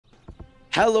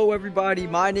Hello everybody,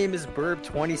 my name is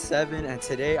Burb27 and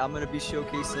today I'm going to be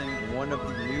showcasing one of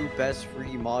the new best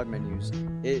free mod menus.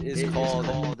 It is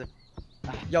called...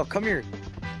 Yo, come here.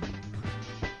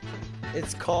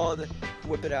 It's called...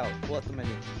 Whip it out, pull out the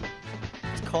menu.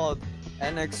 It's called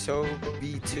NXO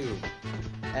V2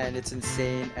 and it's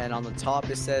insane, and on the top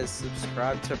it says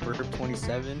subscribe to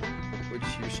Burb27, which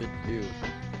you should do.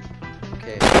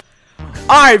 Okay.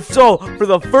 Alright, so for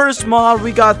the first mod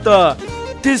we got the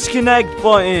disconnect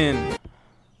button.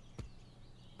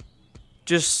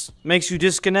 Just makes you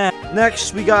disconnect.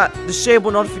 Next we got disable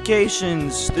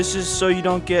notifications. This is so you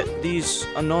don't get these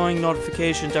annoying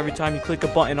notifications every time you click a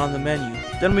button on the menu.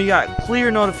 Then we got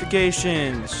clear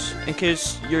notifications. In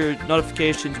case your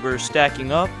notifications were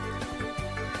stacking up,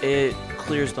 it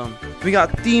clears them. We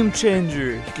got theme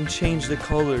changer. You can change the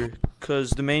color,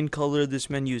 because the main color of this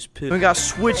menu is pink. We got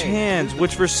switch hands,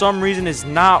 which for some reason is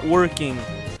not working,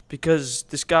 because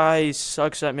this guy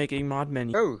sucks at making mod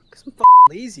menus. Bro, cause I'm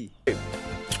lazy.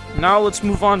 Now let's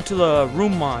move on to the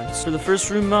room mods. For the first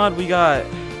room mod, we got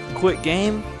quit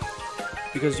game,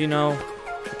 because you know,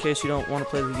 in case you don't want to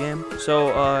play the game. So,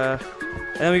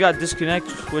 and then we got disconnect,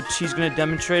 which he's gonna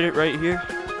demonstrate it right here.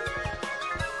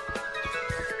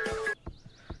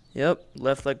 Yep,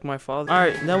 left like my father.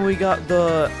 Alright, then we got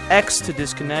the X to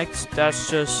disconnect. That's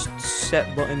just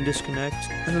set button disconnect.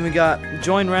 And then we got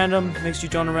join random, makes you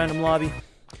join a random lobby.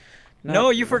 No,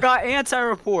 you forgot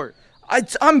anti-report.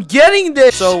 I'm getting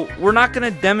this! So, we're not gonna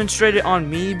demonstrate it on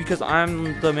me because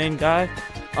I'm the main guy.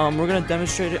 We're gonna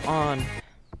demonstrate it on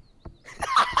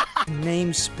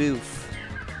name spoof.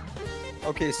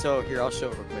 Okay, so here, I'll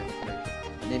show it real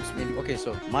quick. Name, okay,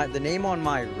 so the name on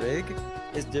my rig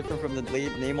is different from the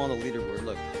name on the leaderboard.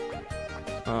 Look.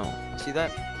 Oh. See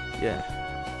that?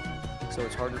 Yeah. So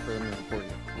it's harder for them to report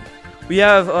you. We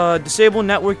have disable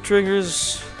network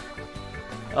triggers.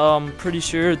 Pretty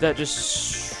sure that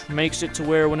just makes it to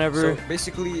where whenever. So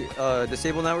basically,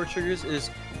 disable network triggers is,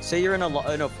 say you're in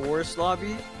a forest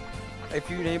lobby. If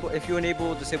you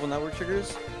enable disable network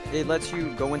triggers, it lets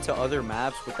you go into other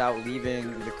maps without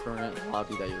leaving the current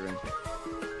lobby that you're in.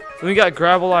 Then we got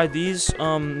gravel IDs.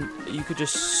 You could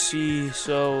just see,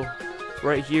 so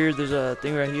right here, there's a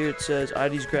thing right here. It says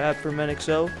IDs grabbed from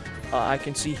NXO. I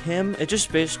can see him. It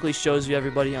just basically shows you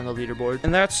everybody on the leaderboard.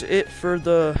 And that's it for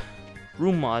the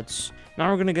room mods. Now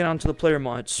we're gonna get on to the player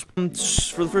mods.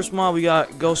 For the first mod, we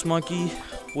got Ghost Monkey,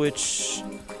 which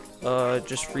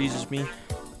just freezes me.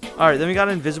 Alright, then we got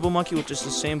Invisible Monkey, which is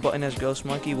the same button as Ghost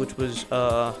Monkey, which was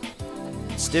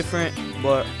it's different,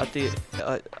 but I think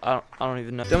I don't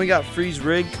even know. Then we got Freeze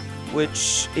Rig,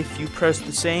 which if you press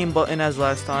the same button as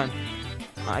last time,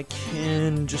 I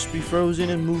can just be frozen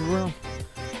and move around.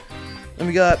 Then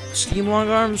we got Steam Long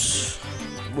Arms,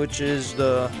 which is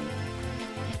the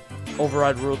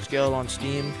override world scale on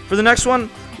Steam. For the next one,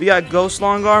 we got Ghost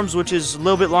Long Arms, which is a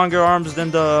little bit longer arms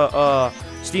than the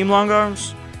Steam Long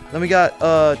Arms. Then we got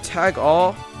Tag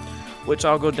All, which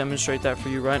I'll go demonstrate that for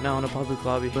you right now in a public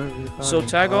lobby. So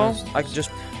tag all, I can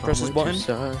just press this button.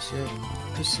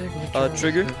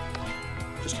 Trigger,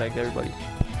 just tag everybody.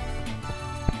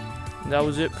 And that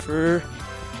was it for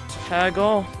tag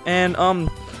all. And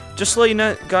just to let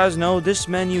you guys know, this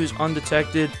menu is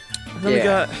undetected. And then we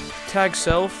got tag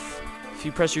self. If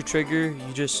you press your trigger,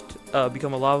 you just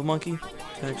become a lava monkey.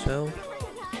 Tag self.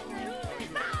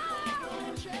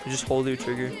 You just hold your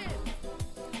trigger.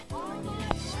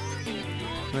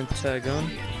 And then tag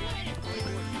on.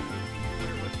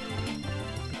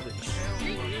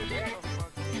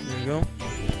 There you go.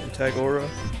 And tag aura.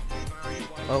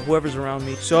 Whoever's around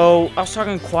me. So I was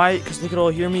talking quiet because they could all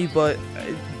hear me, but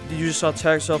you just saw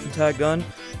tag self and tag gun.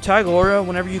 Tag aura.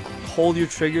 Whenever you hold your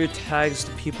trigger, it tags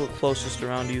the people closest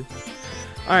around you.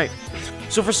 All right.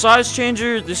 So for size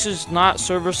changer, this is not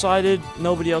server sided.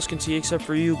 Nobody else can see except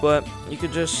for you, but you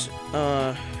could just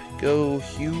go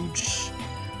huge.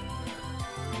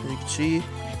 You can see,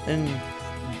 and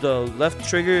the left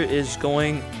trigger is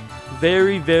going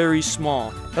very, very small.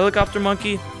 Helicopter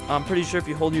monkey, I'm pretty sure if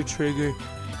you hold your trigger,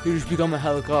 you just become a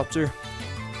helicopter.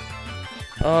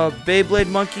 Beyblade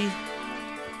monkey,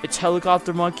 it's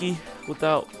helicopter monkey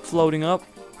without floating up,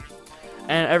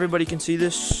 and everybody can see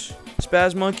this.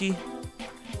 Spaz monkey,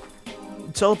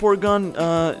 teleport gun,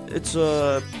 it's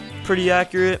pretty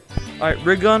accurate. Alright,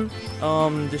 rig gun,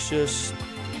 this just,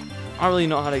 I don't really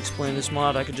know how to explain this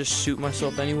mod. I could just shoot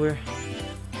myself anywhere.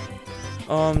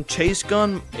 Chase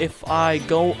gun, if I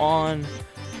go on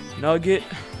Nugget,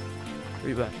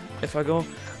 if I go,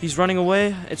 he's running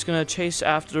away, it's gonna chase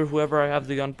after whoever I have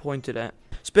the gun pointed at.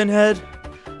 Spin head,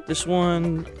 this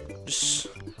one, just,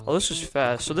 oh, this is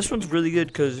fast. So this one's really good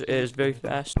because it is very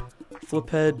fast. flip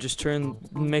head just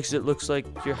makes it looks like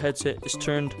your headset is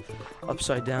turned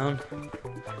upside down.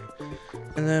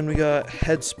 And then we got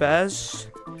head spaz,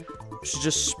 which is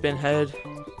just spin head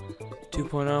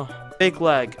 2.0. Fake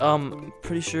lag.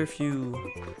 Pretty sure if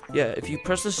you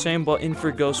press the same button for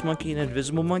Ghost Monkey and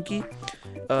Invisible Monkey,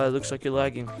 it looks like you're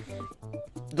lagging.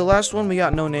 The last one we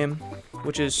got no name,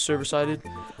 which is server-sided.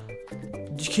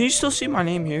 Can you still see my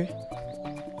name here?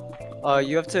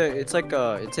 You have to. It's like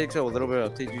it takes a little bit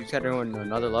of update. You gotta go in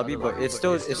another lobby, but it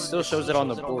still shows it on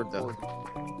the board though.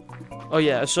 Oh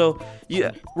yeah, so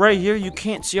right here you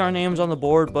can't see our names on the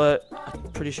board, but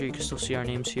I'm pretty sure you can still see our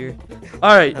names here.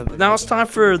 All right, now it's time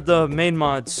for the main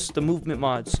mods, the movement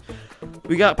mods.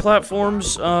 We got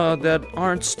platforms that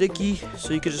aren't sticky,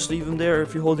 so you can just leave them there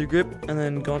if you hold your grip and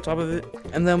then go on top of it.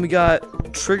 And then we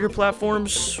got trigger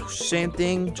platforms, same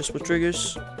thing, just with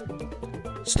triggers.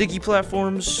 Sticky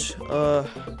platforms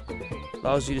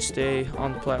allows you to stay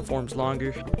on the platforms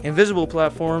longer. Invisible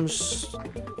platforms,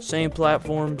 same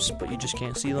platforms, but you just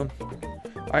can't see them.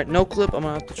 Alright, no clip, I'm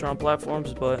gonna have to try on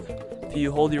platforms, but if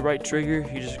you hold your right trigger,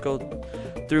 you just go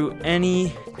through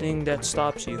anything that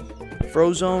stops you.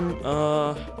 Frozone,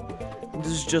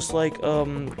 this is just like,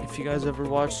 if you guys ever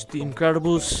watched The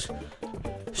Incredibles,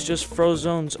 it's just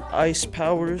Frozone's ice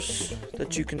powers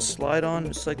that you can slide on.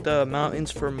 It's like the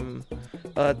mountains from,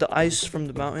 the ice from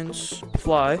the mountains.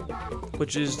 Fly,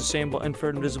 which is the same button for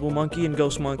Invisible Monkey and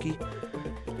Ghost Monkey.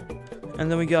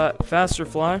 And then we got Faster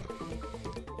Fly,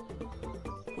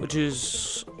 which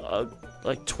is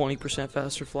like 20%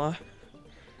 faster fly.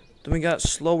 Then we got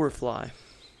Slower Fly.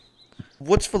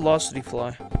 What's Velocity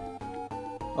Fly?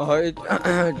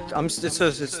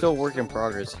 It's still work in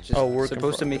progress. It's just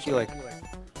supposed to make you like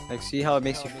see how it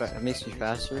makes you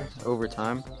faster over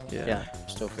time. Yeah, I'm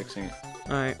still fixing it.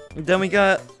 All right. Then we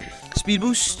got Speed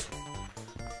Boost,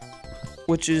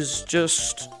 which is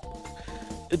just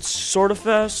it's sort of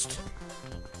fast.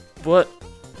 But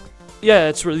yeah,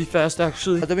 it's really fast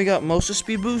actually. Then we got Mosa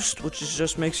Speed Boost, which is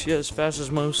just makes you as fast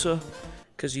as Mosa,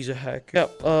 cause he's a hack. Yeah,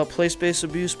 Play Space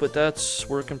Abuse, but that's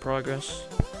work in progress.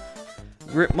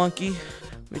 Grip Monkey,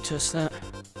 let me test that.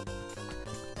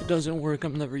 It doesn't work.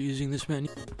 I'm never using this menu.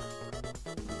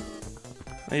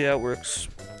 Oh, yeah, it works.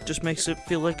 Just makes it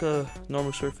feel like a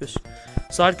normal surface.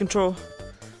 Side control.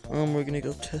 We're gonna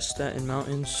go test that in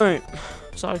mountains. All right,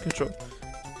 side control.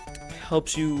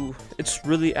 Helps you, it's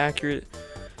really accurate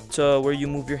to where you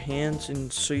move your hands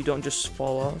and so you don't just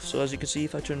fall off. So as you can see,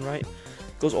 if I turn right,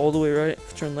 it goes all the way right.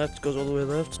 If I turn left, it goes all the way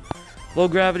left. Low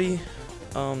gravity,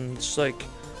 it's like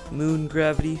moon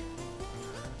gravity.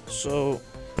 So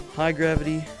high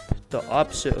gravity, the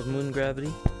opposite of moon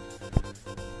gravity,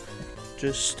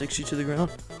 just sticks you to the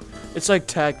ground. It's like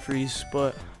tag freeze,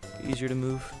 but easier to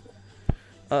move.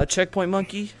 Checkpoint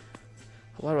Monkey.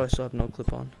 Why do I still have no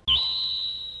clip on?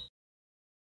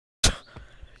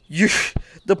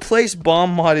 The place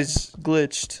bomb mod is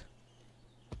glitched.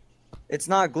 It's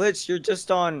not glitched. You're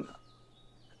just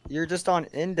on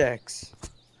index.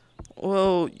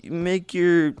 Well, you make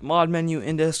your mod menu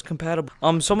index compatible.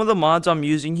 Some of the mods I'm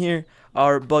using here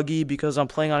are buggy because I'm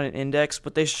playing on an index,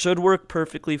 but they should work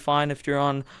perfectly fine if you're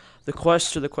on the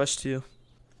Quest or the Quest 2.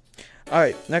 All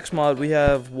right, next mod we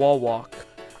have Wall Walk.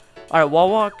 All right, Wall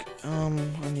Walk. I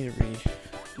need to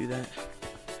redo that.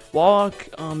 Wall walk,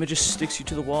 it just sticks you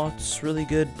to the wall. It's really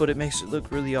good, but it makes it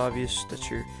look really obvious that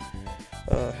you're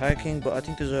hacking. But I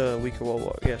think there's a weaker wall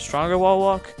walk. Yeah, stronger wall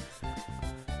walk.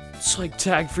 It's like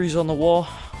tag freeze on the wall.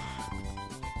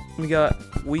 We got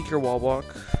weaker wall walk,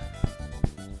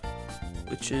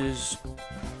 which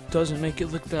doesn't make it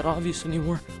look that obvious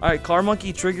anymore. All right, car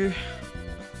monkey trigger.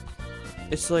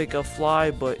 It's like a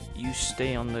fly, but you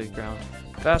stay on the ground.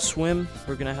 Fast swim.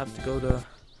 We're gonna have to go to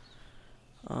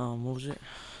what was it?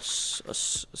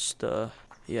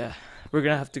 Yeah, we're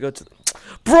gonna have to go to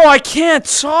bro, I can't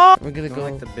talk. We're gonna go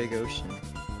like the big ocean.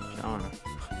 I don't know.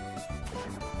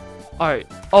 Alright,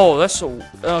 oh, that's so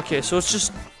okay, so it's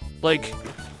just like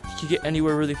you can get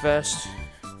anywhere really fast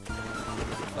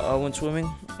when swimming.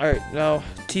 Alright, now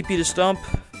TP to stump.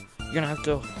 You're gonna have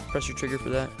to press your trigger for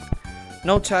that.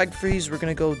 No tag freeze. We're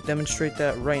gonna go demonstrate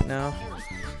that right now.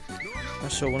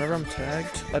 So whenever I'm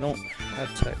tagged, I don't have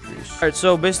tag freeze. Alright,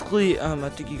 so basically, I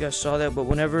think you guys saw that, but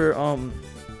whenever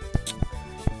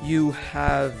you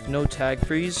have no tag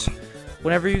freeze,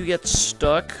 whenever you get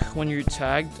stuck when you're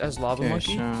tagged as Lava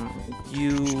Monkey,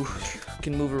 you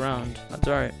can move around. That's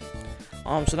alright.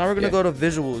 So now we're gonna go to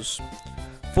visuals.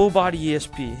 Full body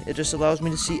ESP. It just allows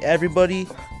me to see everybody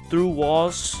through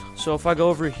walls. So if I go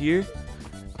over here,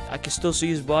 I can still see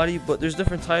his body, but there's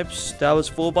different types. That was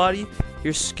full body.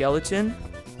 Here's skeleton.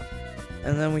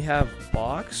 And then we have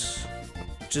box.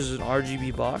 which is an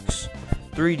RGB box,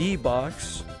 3D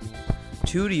box,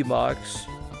 2D box,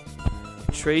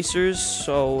 tracers,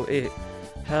 so it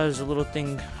has a little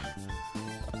thing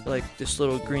like this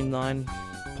little green line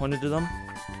pointed to them.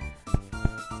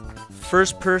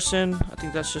 First person, I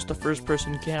think that's just a first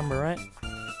person camera, right?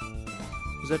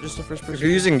 Is that just a first person? If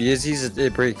you're using Yeezys,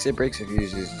 it breaks. It breaks if you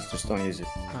use Yeezys. Just don't use it.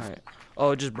 Alright.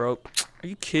 Oh, it just broke. Are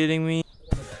you kidding me?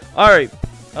 Alright.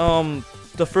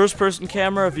 The first person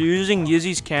camera, if you're using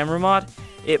Yeezy's camera mod,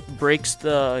 it breaks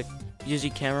the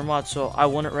Yeezy camera mod, so I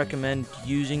wouldn't recommend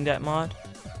using that mod.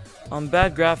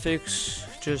 Bad graphics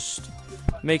just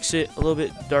makes it a little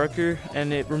bit darker,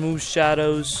 and it removes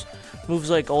shadows, moves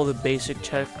like all the basic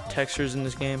textures in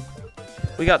this game.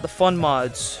 We got the fun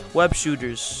mods, web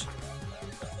shooters.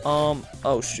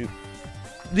 Oh shoot.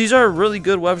 These are really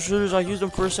good web shooters. I used them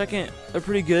for a second. They're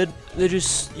pretty good. They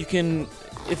just, you can,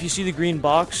 if you see the green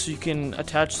box, you can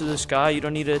attach to the sky. You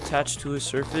don't need to attach to a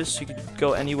surface. You can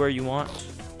go anywhere you want.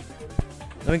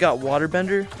 Then we got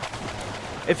waterbender.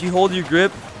 If you hold your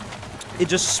grip, it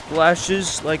just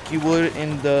splashes like you would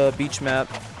in the beach map.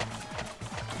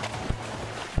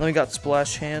 Then we got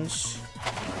splash hands.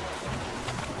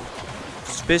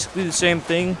 It's basically the same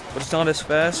thing, but it's not as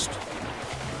fast.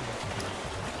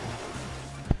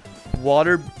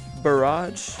 Water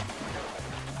barrage.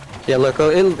 Yeah, look,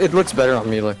 it looks better on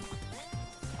me. Look.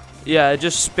 Yeah, it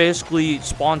just basically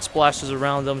spawn splashes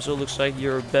around them, so it looks like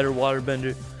you're a better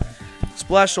waterbender.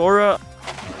 Splash aura.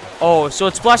 Oh, so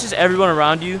it splashes everyone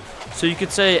around you. So you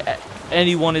could say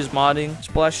anyone is modding.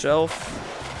 Splash shelf.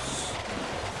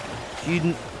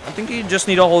 I think you just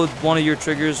need to hold one of your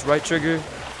triggers, right trigger.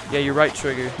 Yeah, your right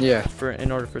trigger. Yeah.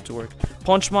 In order for it to work.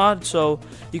 Punch mod. So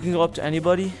you can go up to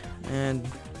anybody, and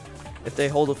if they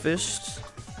hold a fist.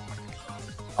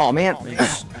 Oh man.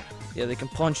 Yeah, they can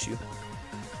punch you.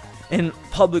 In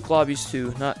public lobbies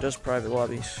too, not just private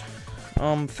lobbies.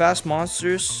 Fast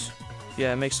monsters.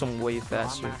 Yeah, it makes them way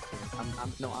faster.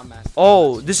 I'm master.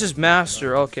 Oh, this is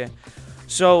master. Okay.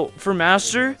 So, for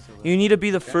master, you need to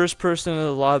be the first person in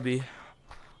the lobby.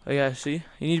 Oh, yeah, see?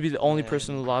 You need to be the only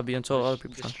person in the lobby until other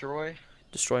people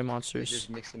destroy monsters. It just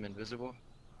makes them invisible.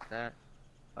 That.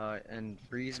 And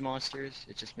freeze monsters,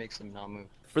 it just makes them not move.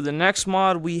 For the next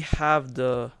mod, we have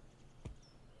the...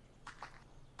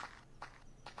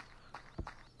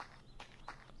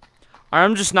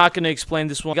 I'm just not going to explain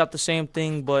this one. We got the same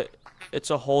thing, but it's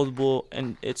a holdable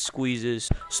and it squeezes.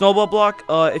 Snowball block,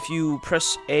 if you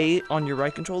press A on your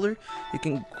right controller, you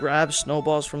can grab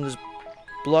snowballs from this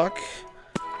block.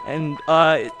 And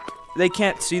they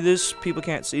can't see this, people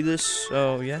can't see this,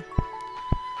 so yeah.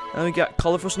 Then we got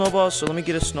colorful snowballs, so let me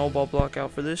get a snowball block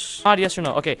out for this. Yes or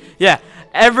no? Okay, yeah.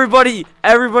 Everybody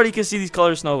can see these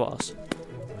colored snowballs.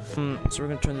 So we're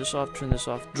gonna turn this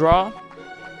off, Draw.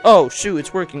 Oh, shoot,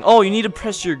 it's working. Oh, you need to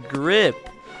press your grip.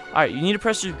 Alright, you need to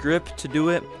press your grip to do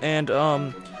it, and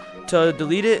to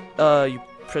delete it, you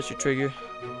press your trigger.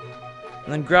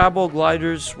 And then grab all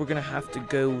gliders, we're gonna have to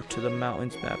go to the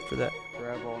mountains map for that.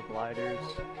 Grab all gliders.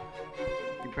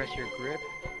 You press your grip.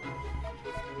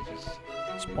 It just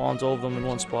spawns all of them in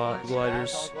one spot.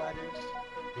 Gliders.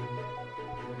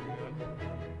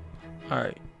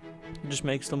 Alright. It just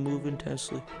makes them move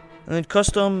intensely. And then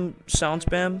custom sound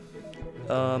spam.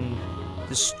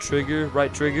 This trigger,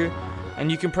 right trigger. And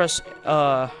you can press,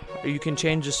 you can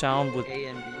change the sound with A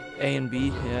and B. A and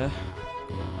B, yeah.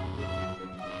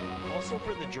 Also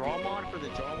for the draw mod,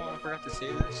 I forgot to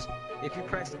say this. If you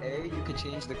press A, you can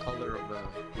change the color of the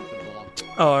block.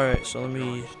 Oh, alright, so let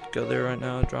me go there right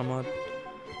now, draw mod.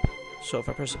 So if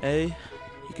I press A,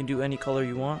 you can do any color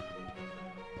you want.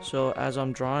 So as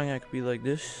I'm drawing, I could be like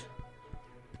this.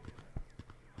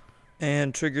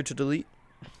 And trigger to delete.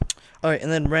 Alright,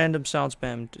 and then random sound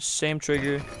spam. Same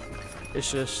trigger.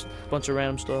 It's just a bunch of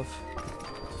random stuff.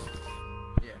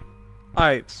 Yeah.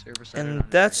 Alright, and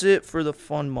that's it for the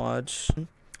fun mods.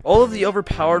 All of the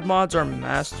overpowered mods are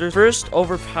masters. First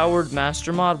overpowered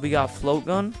master mod, we got float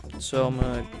gun. So I'm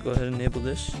gonna go ahead and enable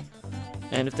this.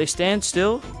 And if they stand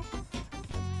still,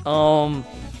 gun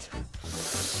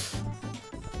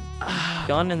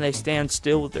and they stand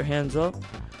still with their hands up,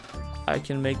 I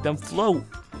can make them float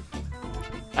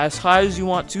as high as you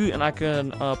want to, and I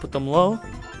can put them low,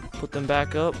 put them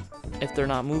back up if they're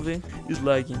not moving. It's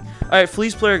lagging. Alright,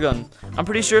 fleece player gun. I'm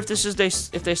pretty sure if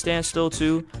they stand still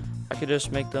too, I could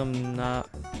just make them not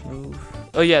move.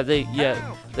 Oh yeah, they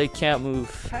can't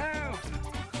move.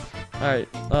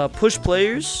 Alright, push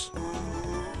players.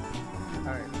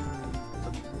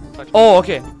 Oh,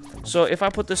 okay. So if I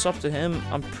put this up to him,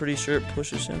 I'm pretty sure it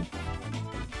pushes him.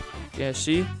 Yeah,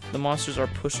 see? The monsters are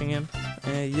pushing him.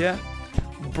 Yeah.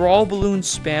 Brawl balloon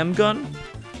spam gun.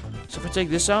 So if I take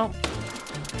this out,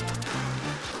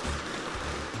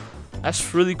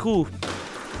 that's really cool.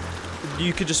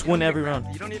 You could just win every round.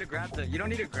 You don't need to grab the. You don't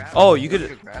need to grab. Oh, you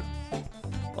could.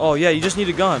 Oh yeah, you just need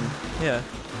a gun. Yeah.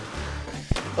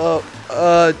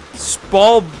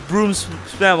 Ball broom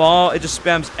spam all. It just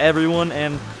spams everyone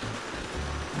and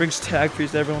brings tag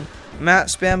freeze to everyone. Matt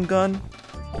spam gun.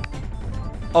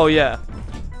 Oh yeah.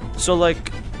 So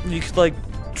like you could like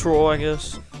troll, I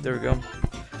guess. There we go.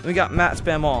 We got Matt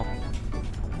spam all.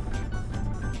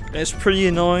 It's pretty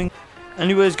annoying.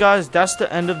 Anyways, guys, that's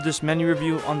the end of this menu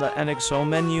review on the NXO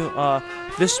menu.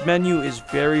 This menu is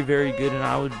very, very good, and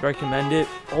I would recommend it.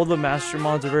 All the master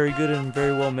mods are very good and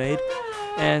very well made.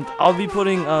 And I'll be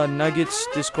putting Nugget's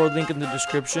Discord link in the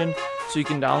description so you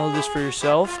can download this for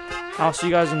yourself. I'll see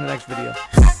you guys in the next video.